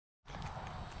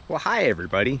Well, hi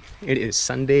everybody. It is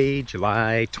Sunday,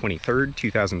 July 23rd,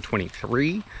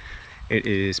 2023. It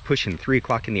is pushing 3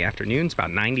 o'clock in the afternoon. It's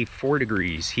about 94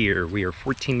 degrees here. We are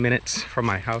 14 minutes from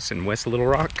my house in West Little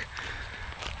Rock.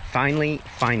 Finally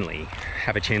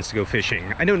have a chance to go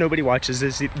fishing. I know nobody watches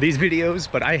these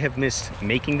videos, but I have missed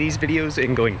making these videos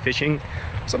and going fishing.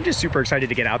 So I'm just super excited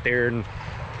to get out there and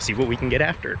see what we can get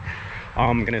after.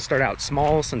 I'm gonna start out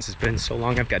small since it's been so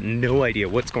long. I've got no idea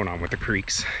what's going on with the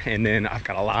creeks, and then I've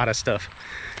got a lot of stuff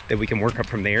that we can work up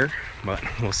from there, but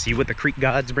we'll see what the creek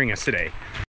gods bring us today.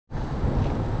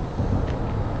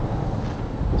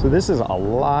 So this is a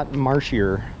lot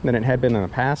marshier than it had been in the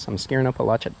past. I'm scaring up a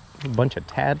bunch of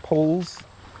tadpoles.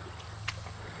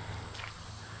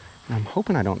 And I'm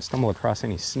hoping I don't stumble across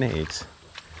any snakes.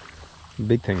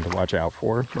 Big thing to watch out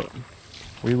for, but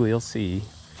we will see.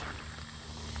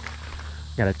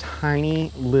 Got a tiny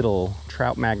little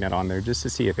trout magnet on there just to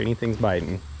see if anything's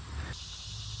biting.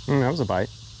 That was a bite.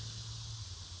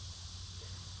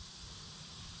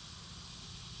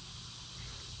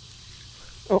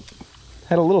 Oh,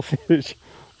 had a little fish,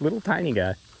 little tiny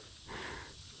guy.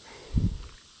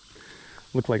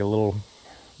 Looked like a little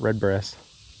red breast.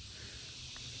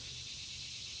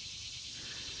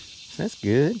 So that's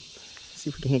good. Let's see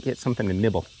if we can't get something to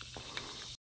nibble.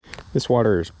 This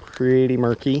water is pretty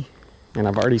murky. And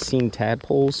I've already seen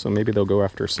tadpoles, so maybe they'll go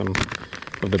after some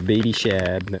of the baby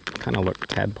shad that kind of look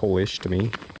tadpole-ish to me.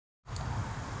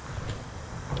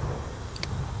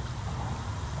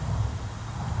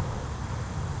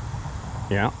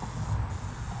 Yeah.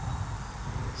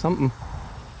 Something.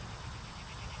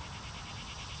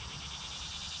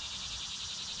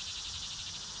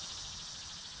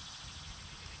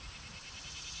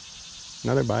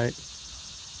 Another bite.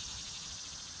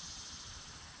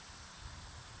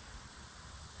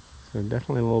 So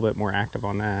definitely a little bit more active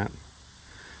on that.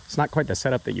 It's not quite the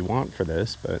setup that you want for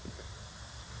this, but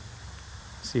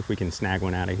let's see if we can snag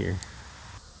one out of here.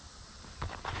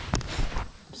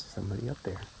 There's somebody up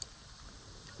there.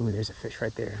 Ooh, there's a fish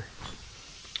right there.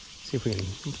 See if we can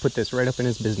put this right up in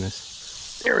his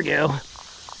business. There we go.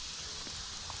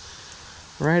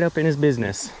 Right up in his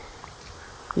business.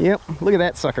 Yep, look at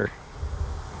that sucker.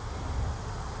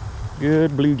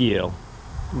 Good bluegill.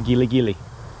 Gilly gilly.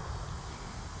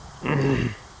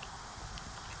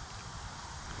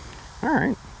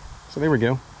 Alright, so there we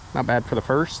go. Not bad for the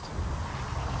first.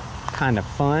 Kind of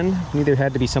fun. Neither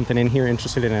had to be something in here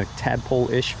interested in a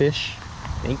tadpole-ish fish.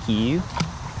 Thank you.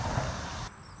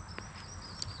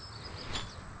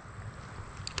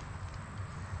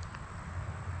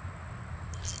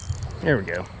 There we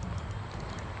go.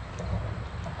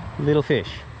 Little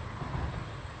fish.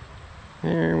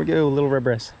 There we go, little red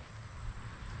breast.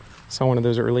 Saw one of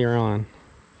those earlier on.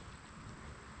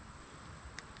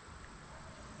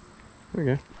 There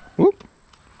we go. Whoop.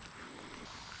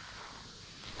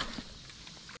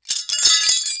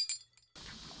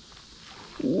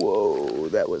 Whoa,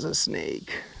 that was a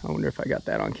snake. I wonder if I got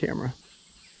that on camera.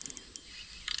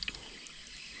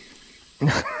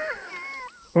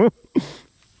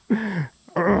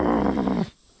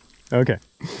 Okay.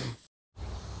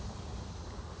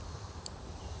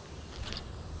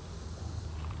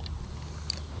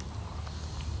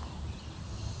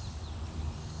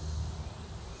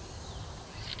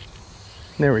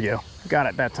 There we go. Got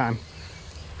it that time.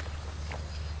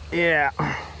 Yeah,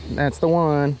 that's the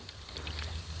one.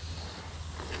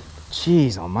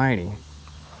 Jeez almighty.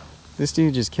 This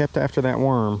dude just kept after that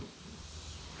worm.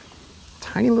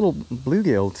 Tiny little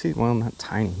bluegill too. Well, not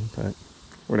tiny, but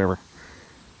whatever.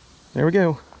 There we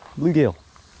go. Bluegill.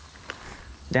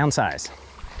 Downsize.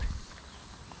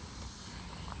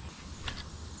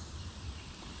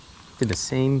 Did the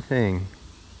same thing.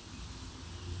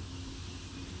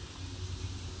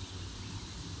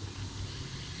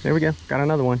 There we go, got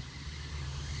another one.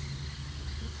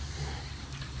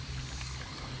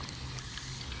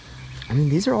 I mean,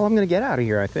 these are all I'm gonna get out of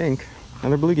here, I think.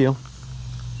 Another bluegill.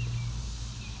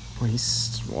 Boy, he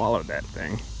swallowed that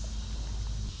thing.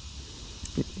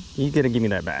 You gotta give me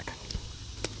that back.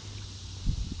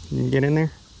 You get in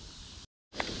there?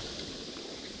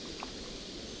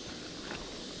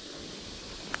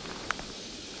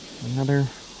 Another.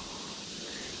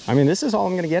 I mean, this is all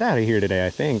I'm gonna get out of here today,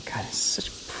 I think. God, it's such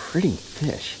pretty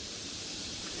fish.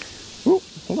 Ooh,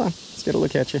 hold on. Let's get a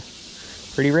look at you.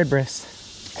 Pretty red breast.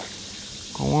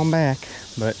 Go on back.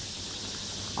 But,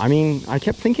 I mean, I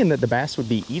kept thinking that the bass would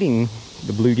be eating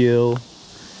the bluegill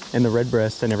and the red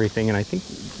breast and everything, and I think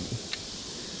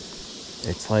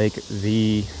it's like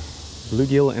the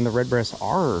bluegill and the red breast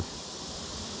are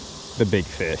the big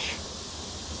fish.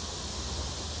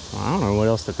 Well, I don't know what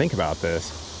else to think about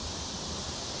this.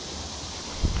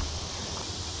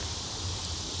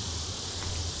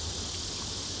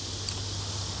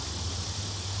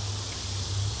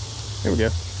 There we go.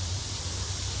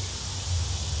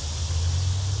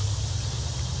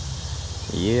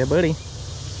 Yeah, buddy.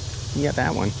 You got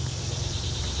that one.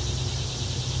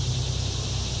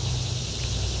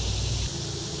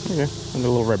 There we go. And a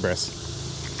little red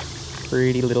breast.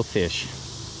 Pretty little fish.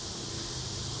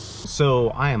 So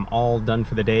I am all done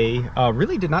for the day.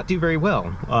 Really did not do very well.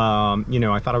 You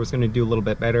know, I thought I was going to do a little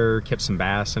bit better, kept some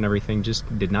bass and everything, just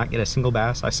did not get a single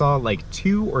bass. I saw like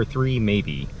 2 or 3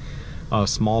 maybe,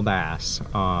 small bass.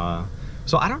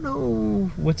 So I don't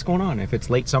know what's going on. If it's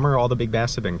late summer, all the big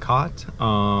bass have been caught.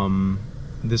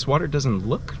 This water doesn't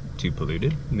look too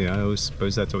polluted. You know, I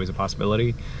suppose that's always a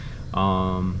possibility.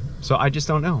 So I just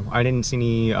don't know. I didn't see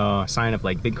any sign of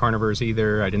like big carnivores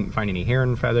either. I didn't find any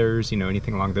heron feathers, you know,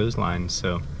 anything along those lines.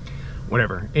 So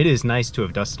whatever. It is nice to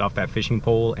have dusted off that fishing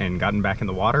pole and gotten back in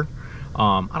the water.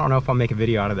 I don't know if I'll make a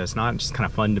video out of this. Not just kind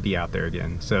of fun to be out there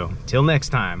again. So till next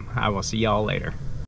time, I will see y'all later.